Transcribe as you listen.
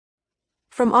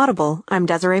From Audible, I'm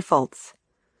Desiree Foltz.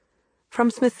 From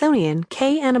Smithsonian,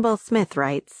 Annabelle Smith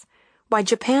writes, Why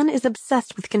Japan is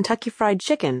Obsessed with Kentucky Fried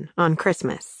Chicken on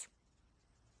Christmas.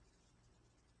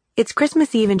 It's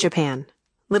Christmas Eve in Japan.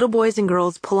 Little boys and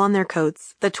girls pull on their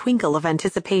coats, the twinkle of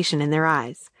anticipation in their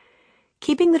eyes.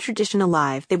 Keeping the tradition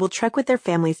alive, they will trek with their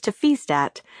families to feast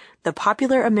at the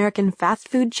popular American fast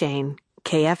food chain,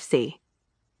 KFC.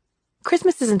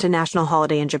 Christmas isn't a national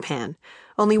holiday in Japan.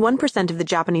 Only 1% of the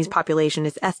Japanese population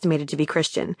is estimated to be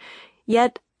Christian.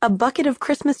 Yet, a bucket of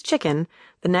Christmas chicken,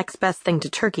 the next best thing to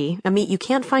turkey, a meat you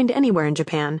can't find anywhere in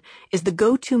Japan, is the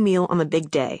go-to meal on the big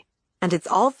day. And it's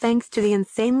all thanks to the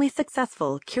insanely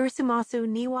successful Kirisumasu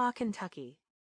Niwa, Kentucky.